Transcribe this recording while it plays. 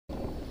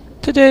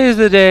Today is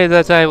the day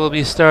that I will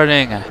be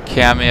starting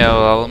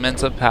Kameo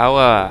Elements of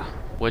Power,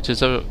 which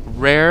is a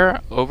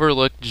rare,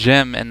 overlooked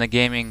gem in the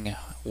gaming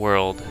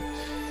world.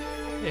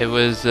 It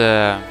was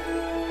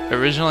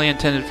originally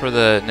intended for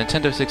the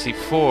Nintendo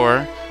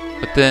 64,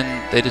 but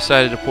then they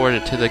decided to port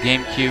it to the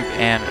GameCube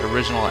and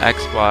original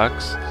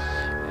Xbox,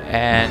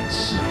 and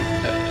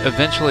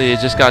eventually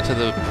it just got to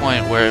the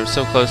point where it was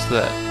so close to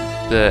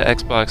the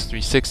Xbox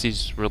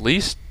 360's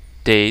release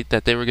date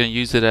that they were going to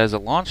use it as a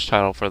launch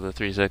title for the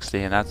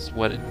 360, and that's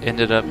what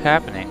ended up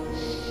happening.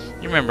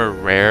 You remember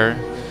Rare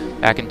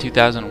back in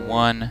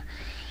 2001?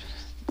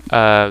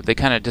 They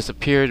kind of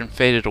disappeared and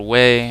faded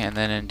away, and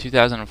then in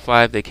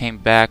 2005 they came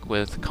back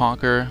with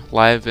Conquer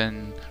Live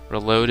and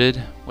Reloaded,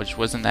 which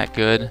wasn't that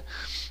good,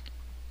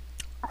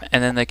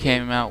 and then they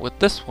came out with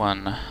this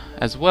one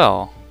as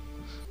well.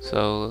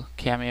 So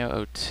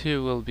Kameo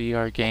 02 will be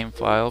our game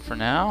file for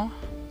now.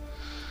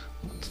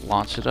 Let's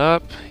launch it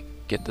up,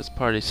 get this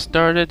party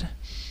started.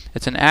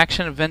 It's an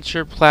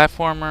action-adventure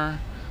platformer,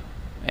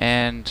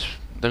 and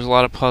there's a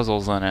lot of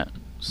puzzles in it,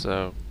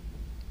 so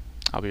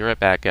I'll be right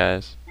back,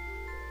 guys.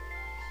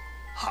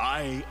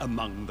 High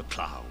among the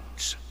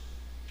clouds,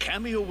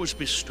 Kameo was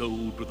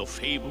bestowed with a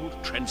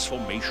fabled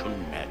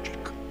transformation magic.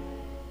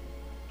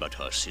 But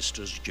her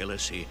sister's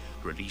jealousy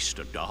released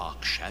a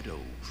dark shadow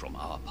from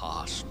our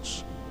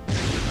pasts,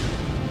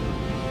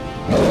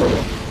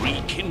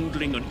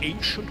 rekindling an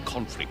ancient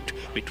conflict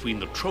between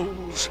the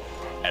trolls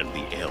and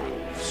the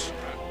elves.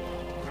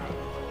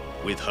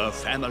 With her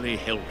family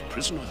held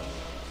prisoner,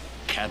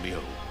 Kameo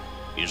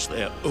is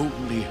their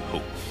only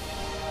hope.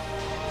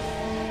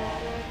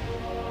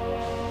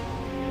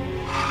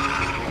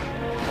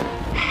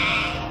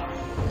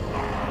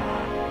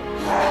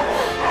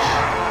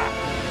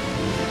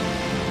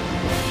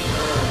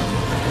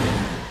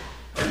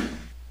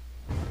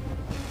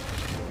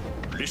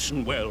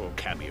 Listen well,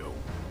 Kameo.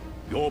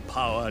 Your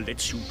power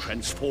lets you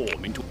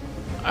transform into...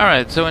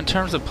 Alright, so in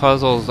terms of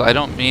puzzles, I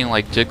don't mean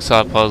like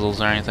jigsaw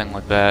puzzles or anything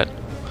like that.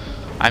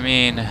 I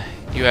mean,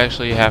 you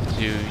actually have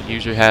to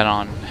use your head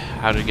on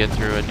how to get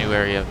through a new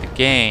area of the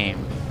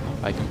game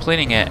by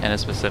completing it in a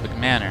specific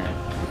manner.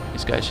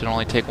 These guys should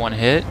only take one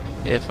hit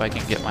if I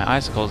can get my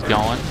icicles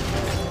going.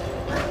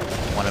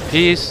 One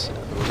apiece.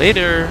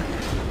 Later.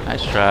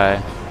 Nice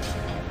try.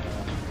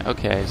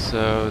 Okay,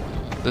 so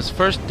this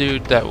first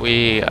dude that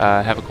we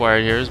have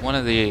acquired here is one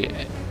of the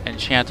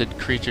enchanted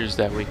creatures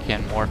that we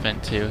can morph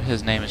into.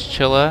 His name is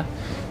Chilla.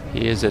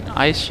 He is an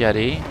ice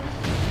yeti.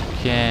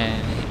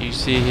 You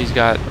see he's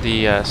got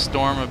the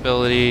storm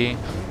ability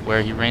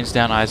where he rains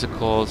down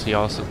icicles. He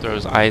also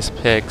throws ice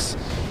picks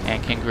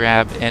and can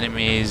grab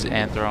enemies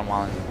and throw them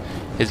on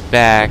his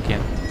back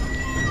and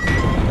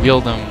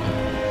wield them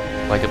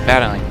like a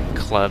battling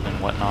club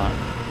and whatnot.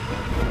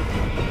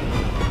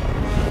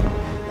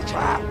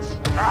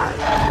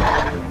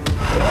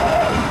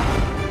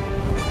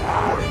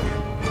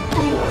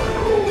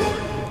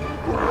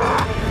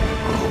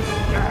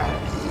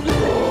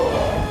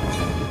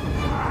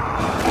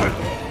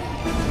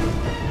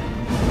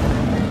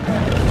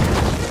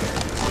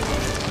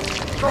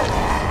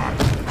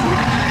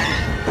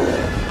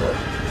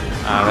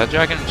 That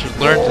dragon should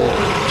learn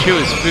to chew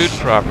his food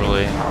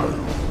properly.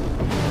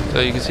 So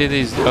you can see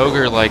these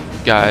ogre-like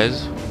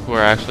guys, who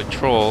are actually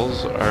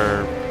trolls,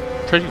 are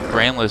pretty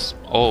brainless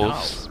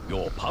oafs. Now,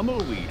 your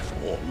pummelweed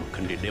form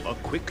can deliver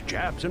quick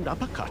jabs and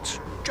uppercuts.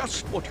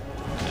 Just what...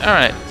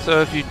 Alright,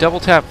 so if you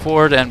double tap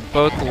forward and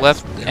both the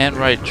left and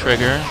right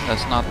trigger,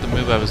 that's not the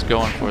move I was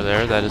going for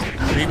there, that is the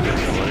creeper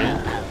ability.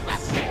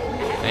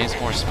 I need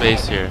some more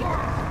space here.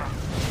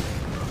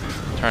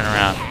 Turn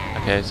around.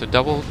 Okay, so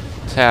double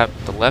tap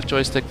the left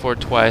joystick forward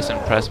twice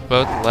and press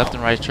both the left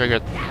and right trigger.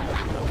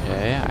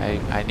 Okay,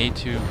 I need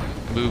to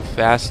move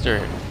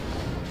faster.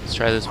 Let's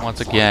try this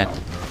once again.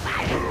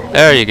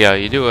 There you go,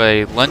 you do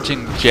a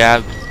lunging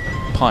jab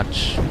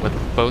punch with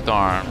both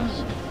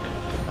arms.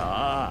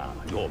 Ah,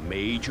 your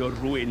major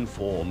ruin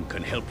form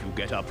can help you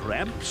get up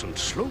ramps and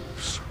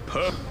slopes.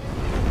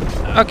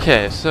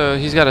 Okay, so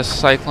he's got a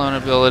cyclone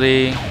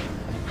ability,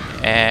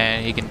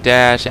 and he can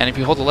dash, and if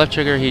you hold the left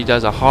trigger he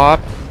does a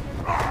hop,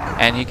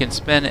 and he can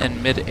spin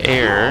in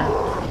mid-air,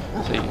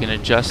 so you can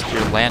adjust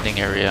your landing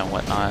area and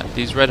whatnot.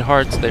 These red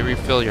hearts, they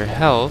refill your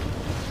health.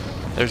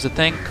 There's a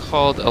thing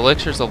called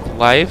Elixirs of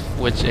Life,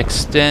 which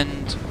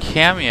extend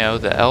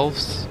Kameo, the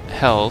elf's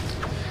health,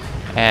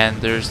 and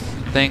there's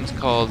things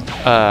called,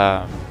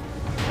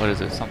 what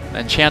is it, some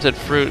enchanted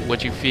fruit,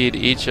 which you feed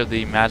each of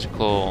the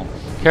magical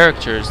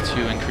characters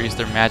to increase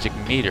their magic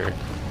meter.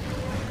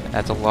 And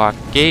that's a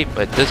locked gate,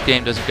 but this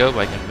game doesn't go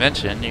by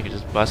convention, you can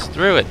just bust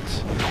through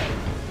it.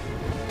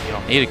 You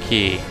don't need a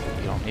key.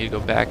 You don't need to go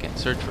back and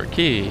search for a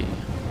key.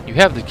 You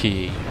have the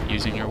key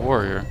using your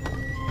warrior.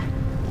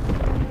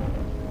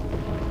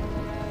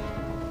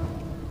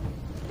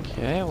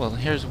 Okay, well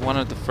here's one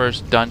of the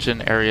first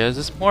dungeon areas.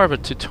 It's more of a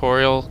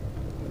tutorial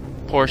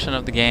portion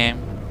of the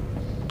game.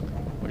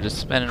 We're just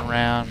spinning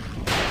around,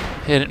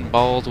 hitting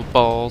balls with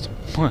balls,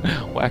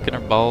 whacking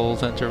our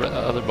balls into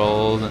other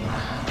balls, and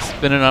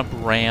spinning up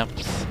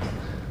ramps.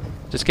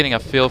 Just getting a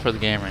feel for the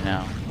game right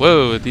now.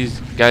 Whoa, these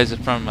guys are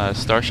from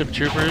Starship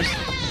Troopers,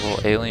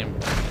 little alien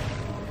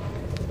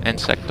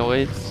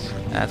insectoids.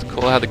 That's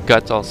cool how the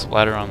guts all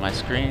splatter on my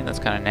screen. That's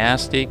kind of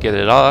nasty. Get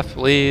it off,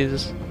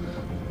 please.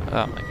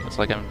 Oh my god, it's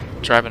like I'm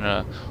driving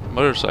a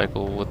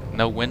motorcycle with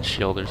no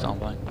windshield or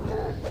something.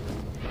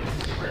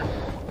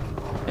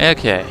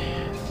 Okay,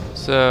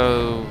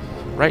 so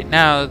right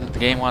now the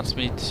game wants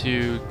me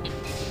to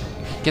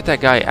get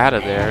that guy out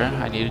of there.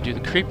 I need to do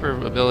the creeper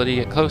ability,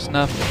 get close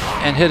enough,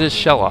 and hit his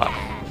shell off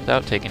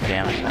without taking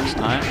damage next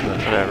time, but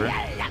whatever.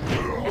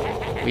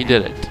 We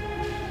did it.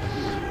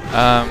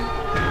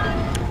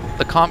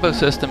 The combo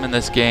system in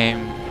this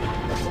game,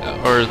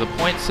 or the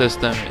point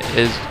system,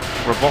 is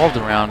revolved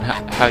around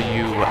how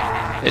you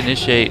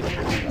initiate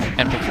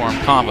and perform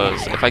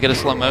combos. If I get a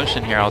slow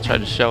motion here, I'll try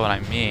to show what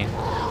I mean.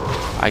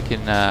 I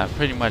can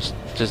pretty much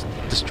just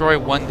destroy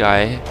one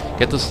guy,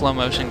 get the slow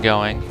motion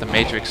going, the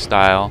Matrix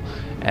style,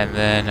 and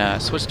then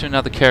switch to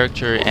another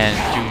character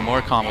and do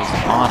more combos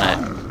on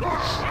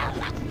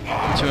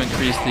it to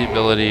increase the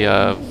ability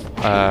of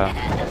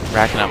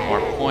racking up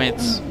more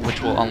points,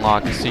 which will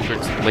unlock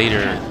secrets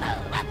later.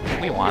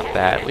 We want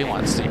that. We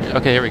want secrets.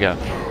 Okay, here we go.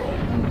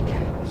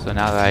 So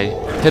now that I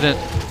hit it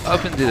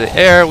up into the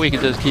air, we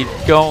can just keep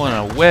going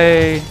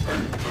away.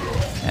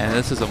 And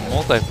this is a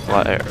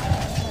multiplier.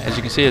 As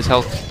you can see, his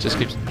health just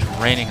keeps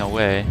draining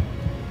away.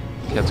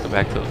 Okay, let's go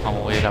back to the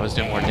pummel weight. I was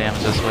doing more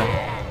damage this way.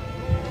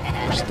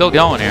 We're still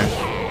going here.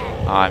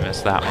 Oh, I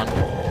missed that one.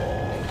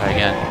 Try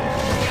again.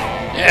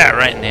 Yeah,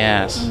 right in the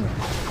ass.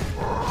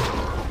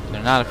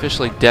 They're not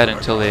officially dead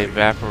until they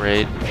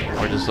evaporate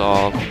or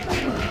dissolve.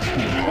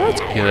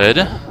 That's good.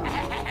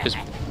 Just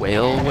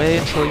wail away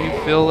until you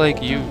feel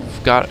like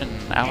you've gotten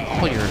out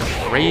all your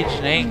rage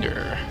and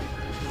anger.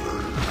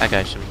 That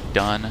guy should be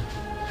done.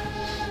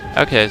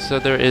 Okay, so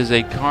there is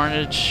a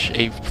Carnage,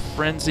 a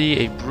Frenzy,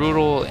 a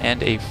Brutal,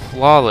 and a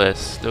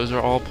Flawless. Those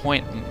are all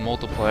point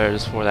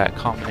multipliers for that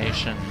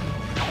combination.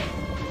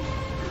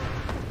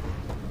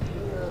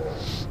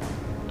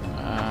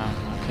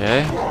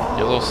 Okay,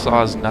 your little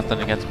saw is nothing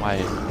against my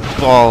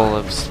ball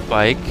of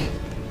spike.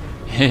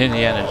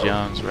 Indiana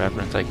Jones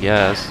reference, I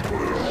guess.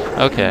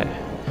 Okay.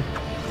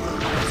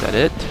 Is that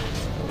it?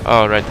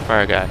 Oh, right, the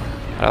fire guy.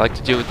 What I like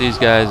to do with these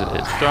guys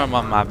is throw them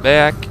on my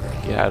back.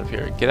 Get out of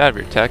here. Get out of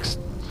here, text.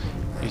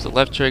 Use the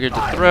left trigger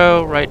to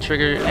throw, right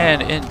trigger,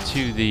 and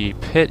into the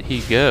pit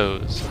he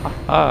goes.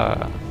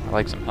 Haha. I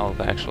like some health,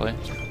 actually.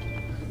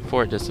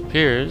 Before it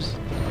disappears.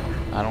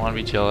 I don't want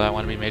to be chill. I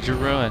want to be major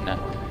ruin.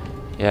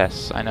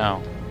 Yes, I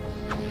know.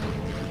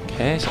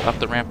 Okay, so up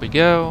the ramp we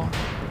go.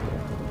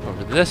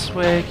 Over this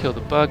way, kill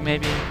the bug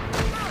maybe.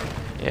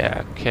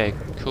 Yeah, okay,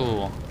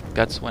 cool.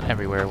 Guts went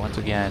everywhere once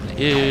again.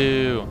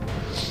 Ew.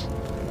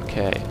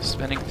 Okay,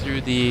 spinning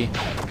through the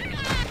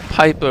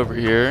pipe over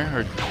here,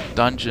 or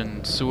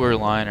dungeon sewer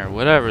line, or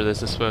whatever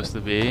this is supposed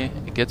to be.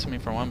 It gets me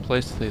from one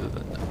place to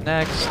the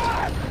next.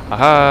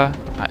 Aha!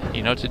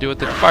 You know what to do with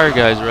the fire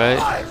guys,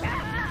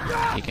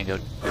 right? He can go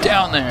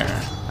down there.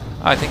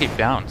 Oh, I think he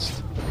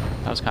bounced.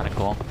 That was kind of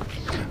cool.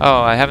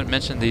 Oh, I haven't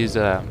mentioned these,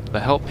 the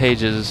help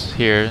pages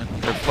here.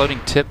 They're floating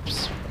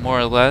tips, more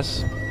or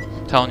less,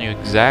 telling you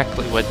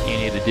exactly what you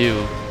need to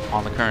do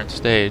on the current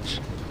stage.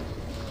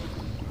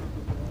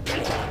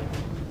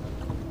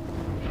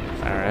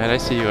 Alright, I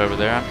see you over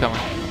there. I'm coming.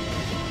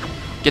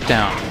 Get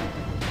down.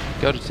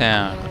 Go to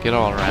town. Get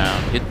all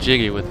around. Get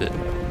jiggy with it.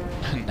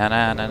 Na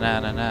na na na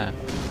na na.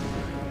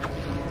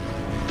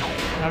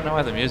 I don't know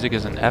why the music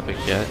isn't epic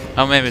yet.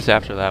 Oh, maybe it's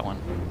after that one.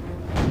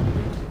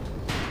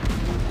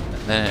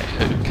 Then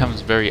it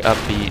becomes very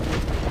upbeat.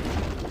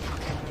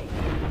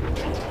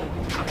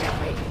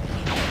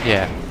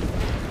 Yeah.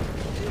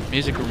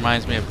 Music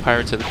reminds me of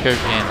Pirates of the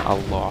Caribbean a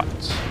lot.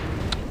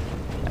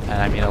 And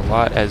I mean a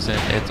lot as in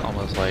it's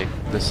almost like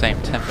the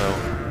same tempo.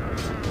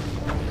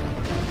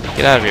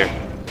 Get out of here.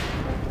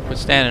 Quit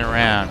standing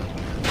around.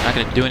 I'm not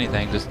gonna do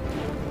anything, just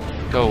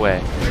go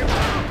away.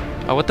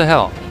 Oh, what the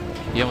hell?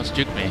 He almost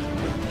juked me.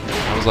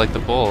 I was like the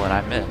bull and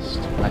I missed.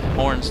 My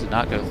horns did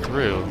not go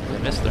through. They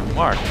missed their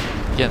mark.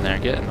 Get in there,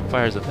 get in the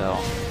fires of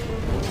hell.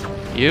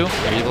 You?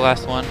 Are you the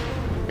last one?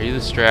 Are you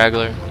the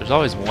straggler? There's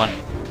always one.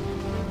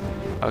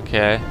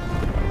 Okay.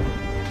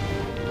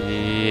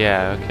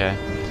 Yeah, okay.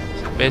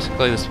 So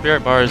basically the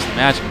spirit bar is the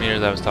magic meter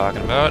that I was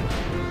talking about.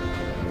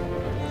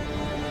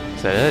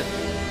 Is that it?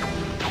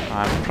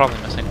 I'm probably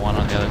missing one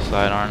on the other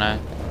side, aren't I?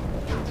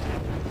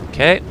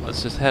 Okay,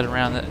 let's just head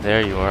around it.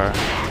 There you are.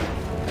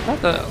 I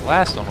thought the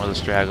last one was a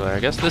straggler. I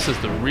guess this is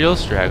the real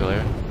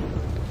straggler.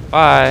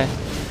 Bye.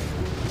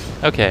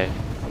 Okay.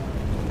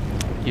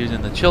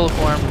 Using the chill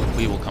form,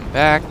 we will come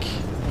back.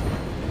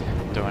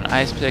 Throwing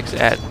ice picks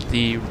at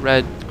the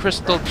red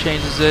crystal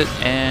changes it,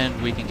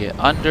 and we can get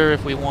under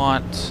if we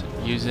want,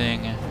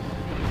 using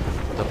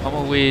the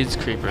pummel-weeds,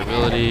 creeper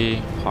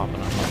ability, popping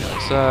him on the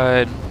other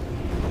side.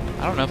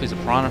 I don't know if he's a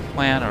piranha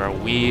plant or a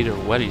weed or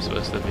what he's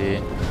supposed to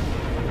be.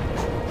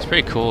 It's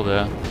pretty cool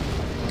though.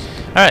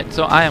 Alright,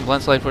 so I am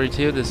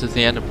BluntSlide42. This is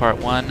the end of part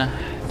 1.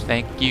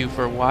 Thank you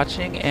for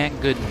watching, and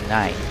good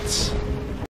night.